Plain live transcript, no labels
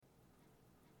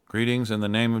Greetings in the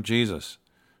name of Jesus.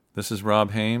 This is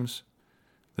Rob Hames.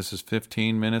 This is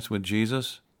 15 Minutes with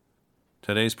Jesus.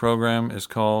 Today's program is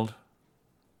called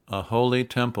A Holy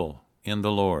Temple in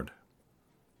the Lord.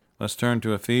 Let's turn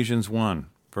to Ephesians 1,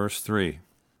 verse 3.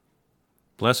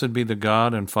 Blessed be the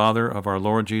God and Father of our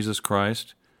Lord Jesus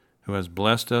Christ, who has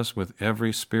blessed us with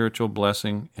every spiritual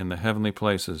blessing in the heavenly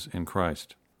places in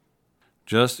Christ,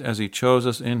 just as he chose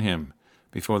us in him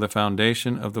before the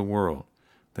foundation of the world,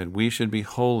 that we should be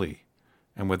holy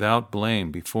and without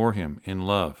blame before him in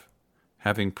love,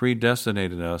 having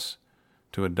predestinated us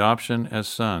to adoption as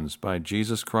sons by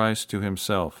Jesus Christ to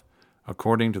himself,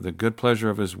 according to the good pleasure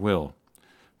of his will,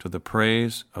 to the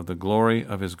praise of the glory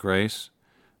of his grace,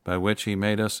 by which he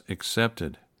made us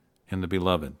accepted in the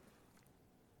Beloved.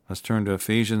 Let's turn to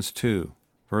Ephesians 2,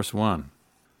 verse 1.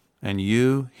 And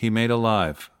you he made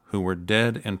alive, who were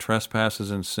dead in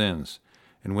trespasses and sins,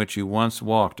 in which you once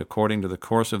walked according to the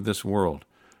course of this world,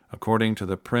 according to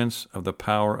the prince of the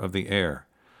power of the air,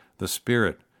 the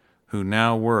Spirit, who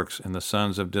now works in the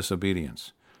sons of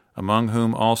disobedience, among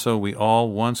whom also we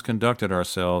all once conducted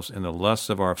ourselves in the lusts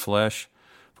of our flesh,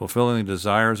 fulfilling the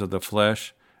desires of the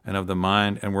flesh and of the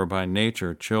mind, and were by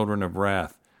nature children of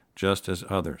wrath, just as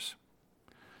others.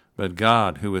 But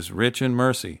God, who is rich in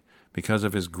mercy, because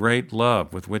of his great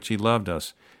love with which he loved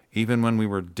us, even when we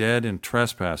were dead in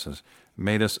trespasses,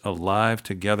 made us alive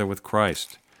together with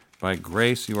Christ. By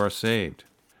grace you are saved,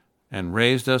 and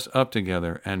raised us up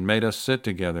together, and made us sit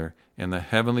together in the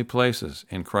heavenly places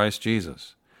in Christ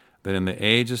Jesus, that in the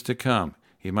ages to come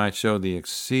he might show the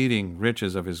exceeding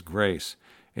riches of his grace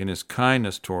in his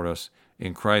kindness toward us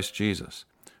in Christ Jesus.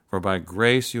 For by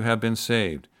grace you have been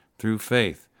saved, through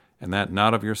faith, and that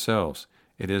not of yourselves.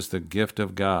 It is the gift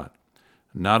of God,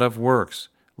 not of works,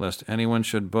 lest anyone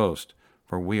should boast.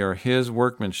 For we are his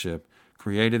workmanship,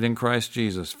 created in Christ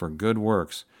Jesus for good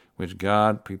works, which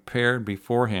God prepared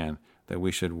beforehand that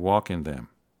we should walk in them.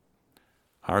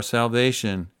 Our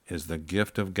salvation is the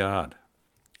gift of God.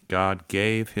 God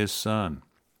gave his Son.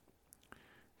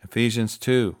 Ephesians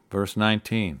 2, verse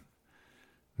 19.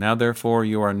 Now therefore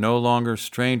you are no longer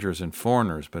strangers and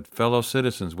foreigners, but fellow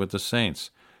citizens with the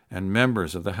saints, and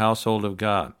members of the household of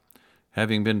God,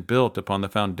 having been built upon the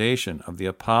foundation of the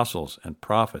apostles and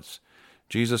prophets,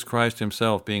 Jesus Christ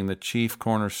himself being the chief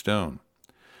cornerstone,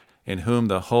 in whom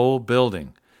the whole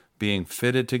building, being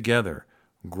fitted together,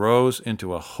 grows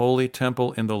into a holy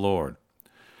temple in the Lord,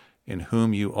 in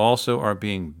whom you also are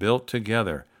being built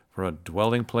together for a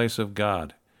dwelling place of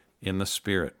God in the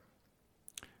Spirit,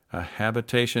 a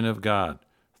habitation of God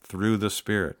through the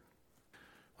Spirit.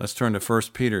 Let's turn to 1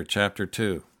 Peter chapter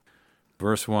 2,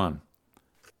 verse 1.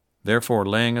 Therefore,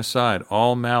 laying aside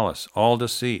all malice, all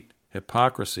deceit,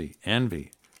 hypocrisy,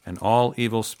 envy, and all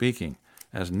evil speaking,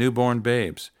 as newborn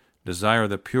babes, desire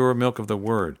the pure milk of the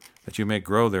word, that you may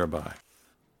grow thereby.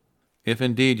 If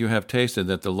indeed you have tasted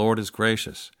that the Lord is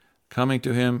gracious, coming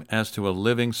to him as to a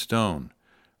living stone,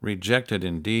 rejected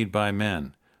indeed by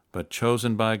men, but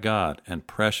chosen by God and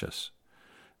precious.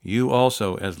 You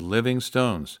also, as living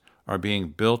stones, are being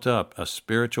built up a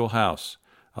spiritual house,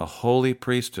 a holy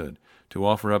priesthood, to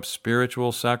offer up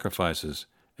spiritual sacrifices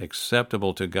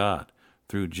acceptable to God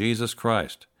through Jesus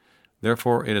Christ.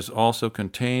 Therefore it is also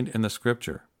contained in the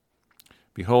Scripture,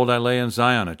 Behold, I lay in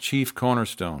Zion a chief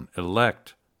cornerstone,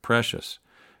 elect, precious,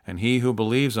 and he who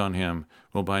believes on him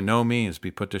will by no means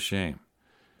be put to shame.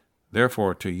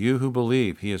 Therefore to you who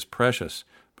believe he is precious,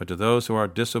 but to those who are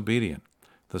disobedient,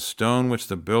 the stone which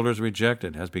the builders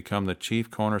rejected has become the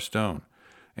chief cornerstone,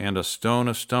 and a stone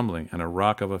of stumbling and a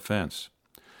rock of offense.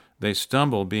 They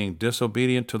stumble, being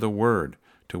disobedient to the word,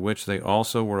 to which they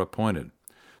also were appointed.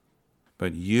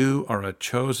 But you are a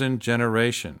chosen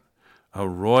generation, a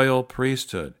royal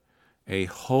priesthood, a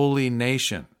holy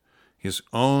nation, his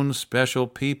own special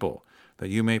people, that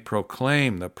you may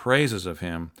proclaim the praises of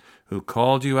him who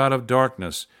called you out of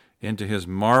darkness into his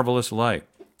marvelous light,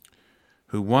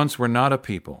 who once were not a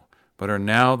people, but are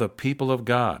now the people of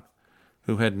God,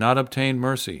 who had not obtained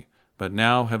mercy, but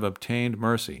now have obtained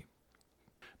mercy.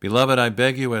 Beloved, I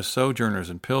beg you as sojourners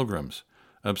and pilgrims,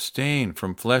 abstain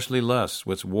from fleshly lusts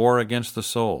which war against the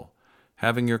soul,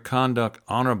 having your conduct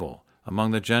honorable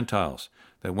among the Gentiles,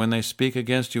 that when they speak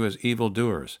against you as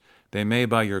evildoers, they may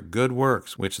by your good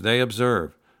works which they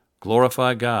observe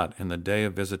glorify God in the day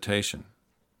of visitation.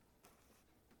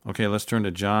 Okay, let's turn to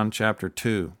John chapter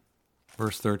 2,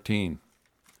 verse 13.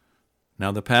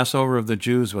 Now the Passover of the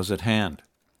Jews was at hand,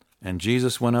 and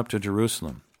Jesus went up to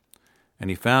Jerusalem.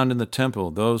 And he found in the temple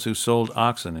those who sold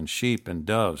oxen and sheep and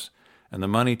doves, and the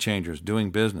money changers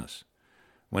doing business.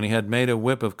 When he had made a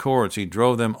whip of cords, he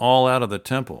drove them all out of the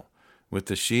temple, with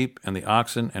the sheep and the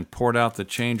oxen, and poured out the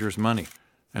changers' money,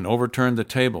 and overturned the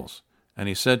tables. And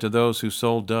he said to those who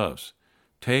sold doves,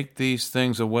 Take these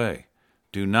things away.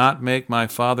 Do not make my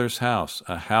Father's house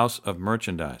a house of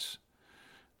merchandise.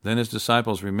 Then his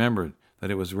disciples remembered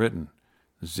that it was written,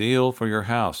 Zeal for your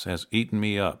house has eaten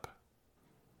me up.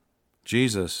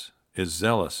 Jesus is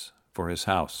zealous for his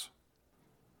house.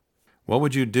 What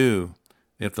would you do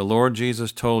if the Lord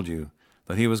Jesus told you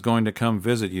that he was going to come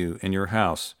visit you in your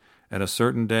house at a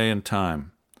certain day and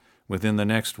time within the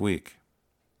next week?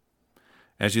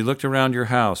 As you looked around your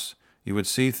house, you would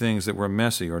see things that were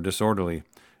messy or disorderly,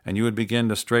 and you would begin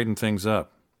to straighten things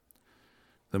up.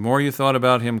 The more you thought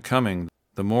about him coming,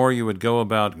 the more you would go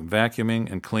about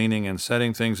vacuuming and cleaning and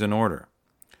setting things in order.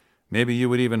 Maybe you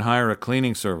would even hire a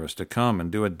cleaning service to come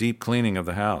and do a deep cleaning of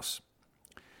the house.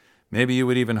 Maybe you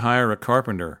would even hire a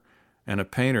carpenter and a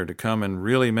painter to come and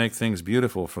really make things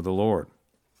beautiful for the Lord.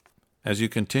 As you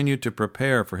continued to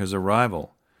prepare for his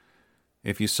arrival,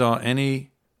 if you saw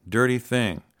any dirty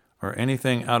thing or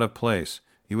anything out of place,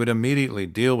 you would immediately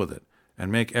deal with it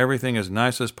and make everything as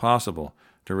nice as possible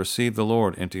to receive the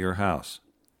Lord into your house.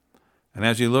 And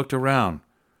as you looked around,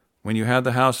 when you had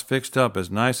the house fixed up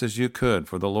as nice as you could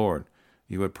for the Lord,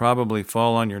 you would probably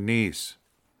fall on your knees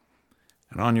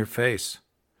and on your face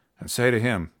and say to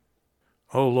him,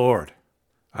 O Lord,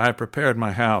 I have prepared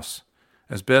my house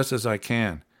as best as I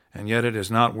can, and yet it is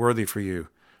not worthy for you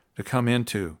to come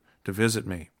into to visit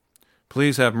me.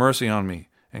 Please have mercy on me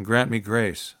and grant me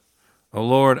grace. O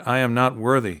Lord, I am not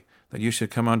worthy that you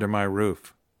should come under my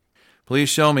roof. Please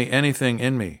show me anything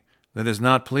in me that is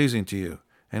not pleasing to you,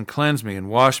 and cleanse me and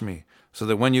wash me, so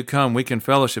that when you come we can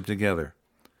fellowship together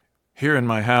here in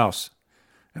my house,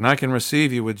 and I can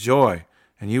receive you with joy,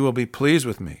 and you will be pleased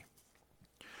with me.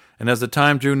 And as the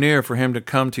time drew near for him to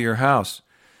come to your house,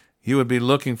 you would be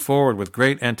looking forward with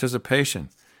great anticipation.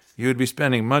 You would be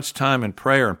spending much time in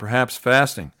prayer and perhaps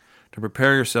fasting to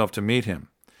prepare yourself to meet him.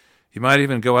 You might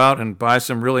even go out and buy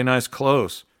some really nice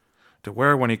clothes to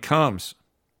wear when he comes.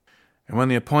 And when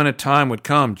the appointed time would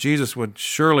come, Jesus would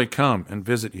surely come and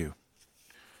visit you.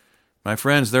 My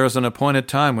friends, there is an appointed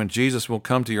time when Jesus will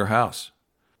come to your house.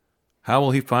 How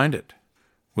will he find it?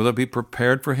 Will it be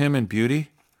prepared for him in beauty?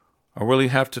 Or will he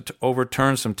have to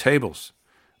overturn some tables,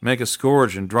 make a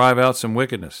scourge, and drive out some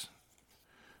wickedness?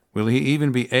 Will he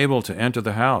even be able to enter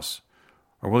the house?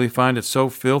 Or will he find it so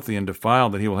filthy and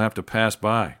defiled that he will have to pass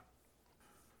by?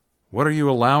 What are you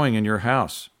allowing in your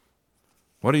house?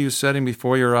 What are you setting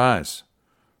before your eyes?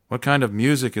 What kind of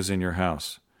music is in your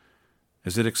house?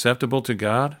 Is it acceptable to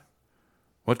God?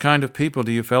 What kind of people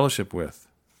do you fellowship with?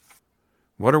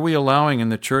 What are we allowing in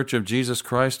the Church of Jesus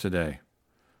Christ today?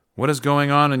 What is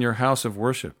going on in your house of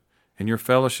worship, in your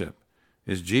fellowship?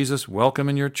 Is Jesus welcome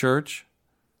in your church?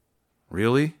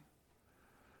 Really?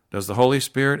 Does the Holy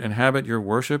Spirit inhabit your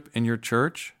worship in your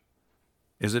church?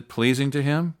 Is it pleasing to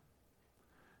him?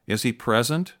 Is he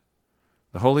present?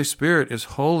 The Holy Spirit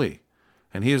is holy,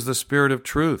 and he is the Spirit of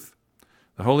truth.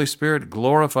 The Holy Spirit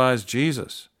glorifies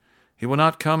Jesus. He will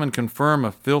not come and confirm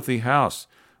a filthy house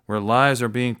where lies are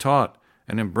being taught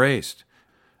and embraced,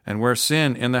 and where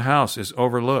sin in the house is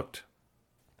overlooked.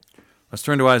 Let's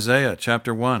turn to Isaiah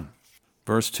chapter 1,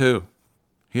 verse 2.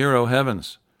 Hear, O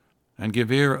heavens, and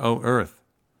give ear, O earth,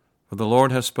 for the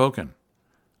Lord has spoken.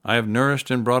 I have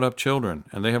nourished and brought up children,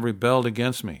 and they have rebelled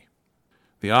against me.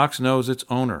 The ox knows its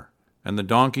owner, and the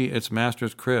donkey its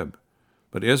master's crib.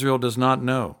 But Israel does not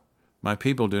know, my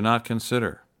people do not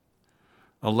consider.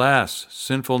 Alas,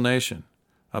 sinful nation,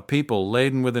 a people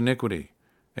laden with iniquity,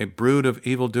 a brood of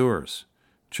evildoers,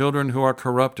 children who are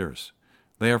corrupters.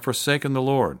 They have forsaken the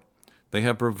Lord. They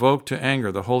have provoked to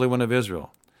anger the Holy One of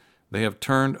Israel. They have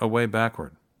turned away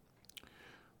backward.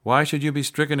 Why should you be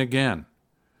stricken again?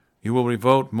 You will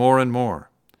revolt more and more.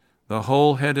 The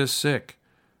whole head is sick,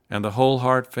 and the whole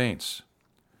heart faints.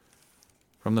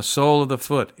 From the sole of the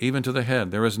foot even to the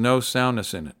head there is no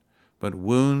soundness in it, but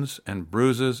wounds and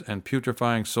bruises and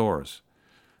putrefying sores.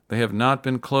 They have not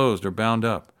been closed or bound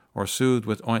up or soothed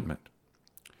with ointment.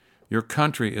 Your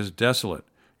country is desolate.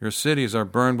 Your cities are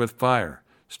burned with fire.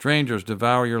 Strangers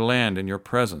devour your land in your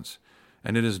presence,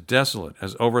 and it is desolate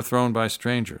as overthrown by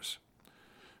strangers.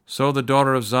 So the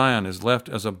daughter of Zion is left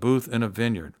as a booth in a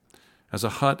vineyard, as a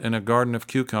hut in a garden of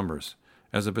cucumbers,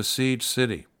 as a besieged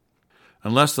city.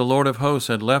 Unless the Lord of hosts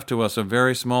had left to us a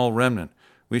very small remnant,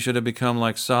 we should have become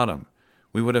like Sodom.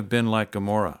 We would have been like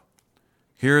Gomorrah.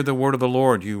 Hear the word of the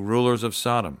Lord, you rulers of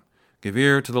Sodom. Give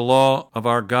ear to the law of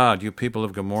our God, you people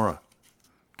of Gomorrah.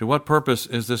 To what purpose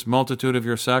is this multitude of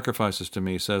your sacrifices to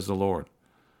me, says the Lord?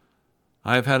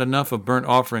 I have had enough of burnt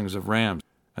offerings of rams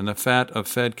and the fat of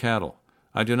fed cattle.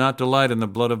 I do not delight in the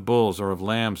blood of bulls or of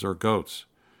lambs or goats.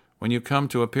 When you come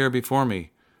to appear before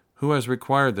me, who has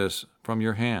required this from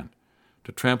your hand,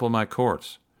 to trample my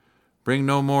courts? Bring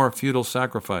no more futile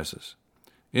sacrifices.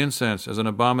 Incense is an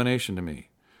abomination to me.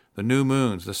 The new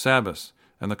moons, the Sabbaths,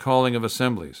 and the calling of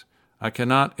assemblies. I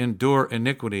cannot endure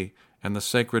iniquity and the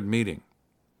sacred meeting.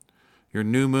 Your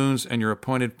new moons and your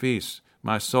appointed feasts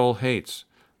my soul hates.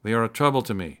 They are a trouble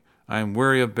to me. I am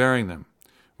weary of bearing them.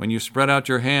 When you spread out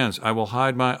your hands, I will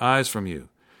hide my eyes from you.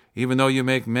 Even though you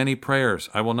make many prayers,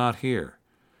 I will not hear.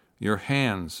 Your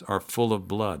hands are full of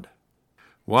blood.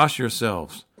 Wash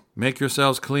yourselves. Make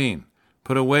yourselves clean.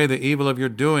 Put away the evil of your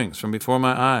doings from before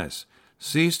my eyes.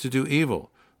 Cease to do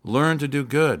evil. Learn to do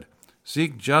good.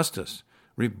 Seek justice.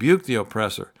 Rebuke the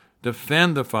oppressor.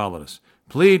 Defend the fatherless.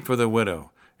 Plead for the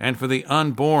widow, and for the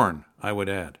unborn, I would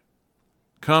add.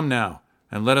 Come now,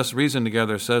 and let us reason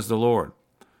together, says the Lord.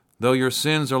 Though your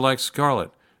sins are like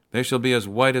scarlet, they shall be as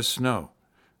white as snow.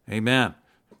 Amen.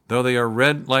 Though they are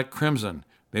red like crimson,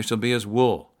 they shall be as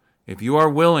wool. If you are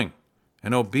willing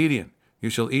and obedient, you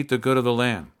shall eat the good of the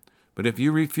land. But if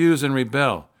you refuse and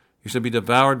rebel, you shall be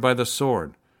devoured by the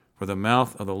sword, for the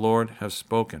mouth of the Lord has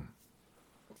spoken.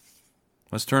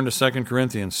 Let's turn to 2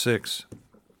 Corinthians 6,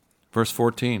 verse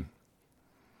 14.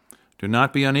 Do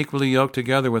not be unequally yoked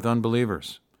together with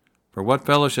unbelievers. For what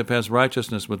fellowship has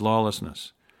righteousness with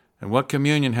lawlessness? And what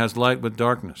communion has light with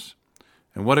darkness?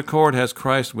 And what accord has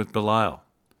Christ with Belial?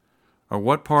 Or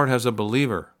what part has a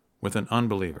believer with an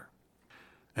unbeliever?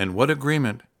 And what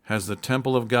agreement has the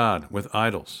temple of God with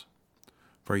idols?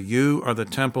 For you are the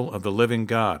temple of the living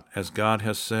God, as God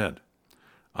has said,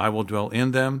 I will dwell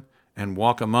in them and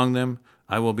walk among them.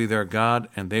 I will be their God,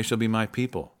 and they shall be my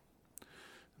people.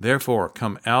 Therefore,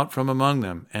 come out from among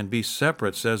them and be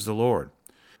separate, says the Lord.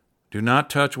 Do not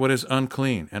touch what is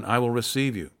unclean, and I will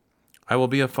receive you. I will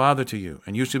be a father to you,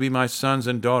 and you shall be my sons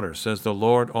and daughters, says the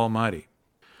Lord Almighty.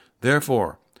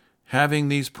 Therefore, having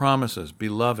these promises,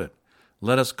 beloved,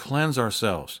 let us cleanse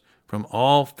ourselves from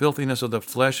all filthiness of the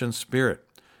flesh and spirit,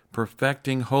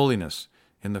 perfecting holiness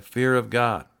in the fear of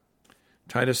God.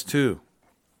 Titus 2,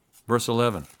 verse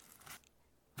 11.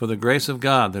 For the grace of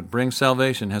God that brings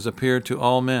salvation has appeared to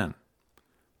all men,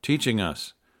 teaching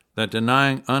us that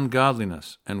denying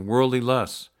ungodliness and worldly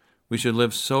lusts, we should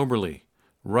live soberly,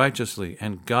 righteously,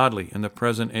 and godly in the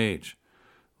present age,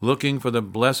 looking for the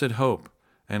blessed hope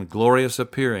and glorious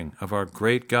appearing of our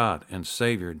great God and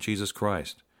Savior Jesus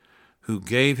Christ, who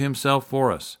gave himself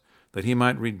for us, that he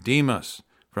might redeem us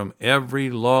from every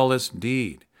lawless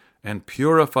deed and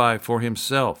purify for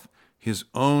himself his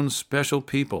own special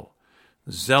people,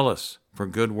 zealous for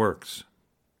good works.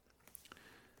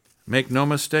 Make no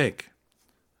mistake,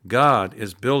 God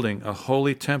is building a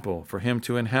holy temple for him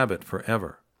to inhabit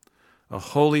forever. A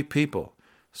holy people,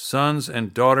 sons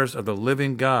and daughters of the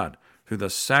living God through the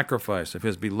sacrifice of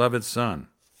his beloved Son,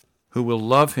 who will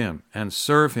love him and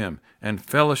serve him and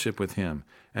fellowship with him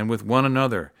and with one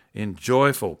another in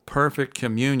joyful, perfect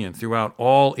communion throughout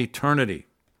all eternity,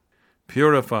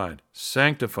 purified,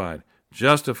 sanctified,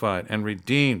 justified, and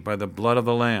redeemed by the blood of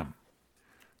the Lamb.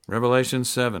 Revelation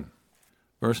 7,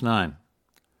 verse 9.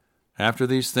 After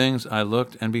these things I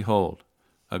looked, and behold,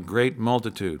 a great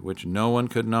multitude which no one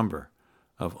could number,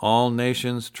 of all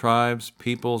nations, tribes,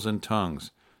 peoples, and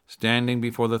tongues, standing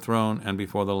before the throne and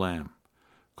before the Lamb,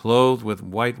 clothed with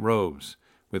white robes,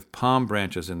 with palm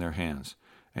branches in their hands,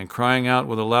 and crying out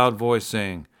with a loud voice,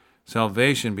 saying,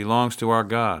 Salvation belongs to our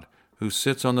God, who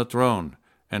sits on the throne,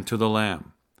 and to the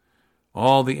Lamb.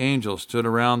 All the angels stood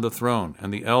around the throne,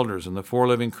 and the elders and the 4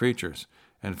 living creatures,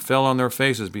 and fell on their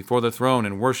faces before the throne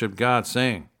and worshipped God,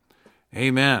 saying,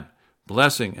 Amen.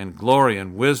 Blessing and glory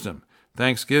and wisdom,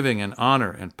 thanksgiving and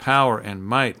honor and power and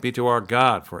might be to our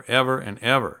God forever and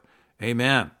ever.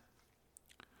 Amen.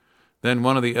 Then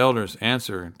one of the elders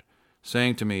answered,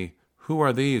 saying to me, Who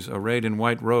are these arrayed in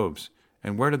white robes,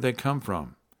 and where did they come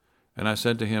from? And I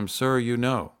said to him, Sir, you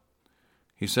know.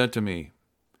 He said to me,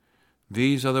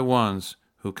 These are the ones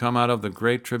who come out of the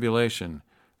great tribulation,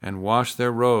 and washed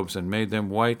their robes and made them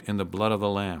white in the blood of the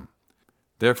Lamb.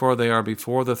 Therefore they are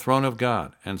before the throne of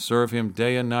God, and serve him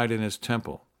day and night in his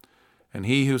temple. And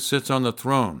he who sits on the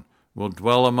throne will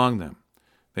dwell among them.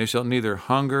 They shall neither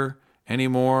hunger any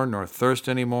more, nor thirst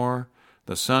any more.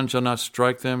 The sun shall not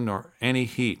strike them, nor any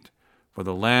heat. For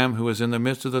the Lamb who is in the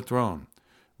midst of the throne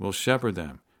will shepherd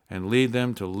them, and lead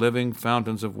them to living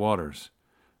fountains of waters.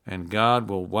 And God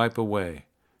will wipe away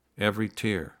every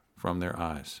tear from their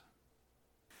eyes.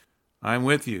 I am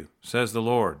with you, says the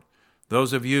Lord,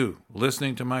 those of you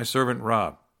listening to my servant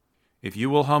Rob. If you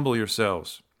will humble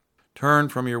yourselves, turn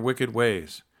from your wicked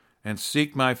ways, and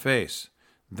seek my face,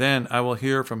 then I will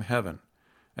hear from heaven,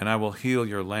 and I will heal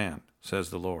your land, says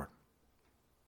the Lord.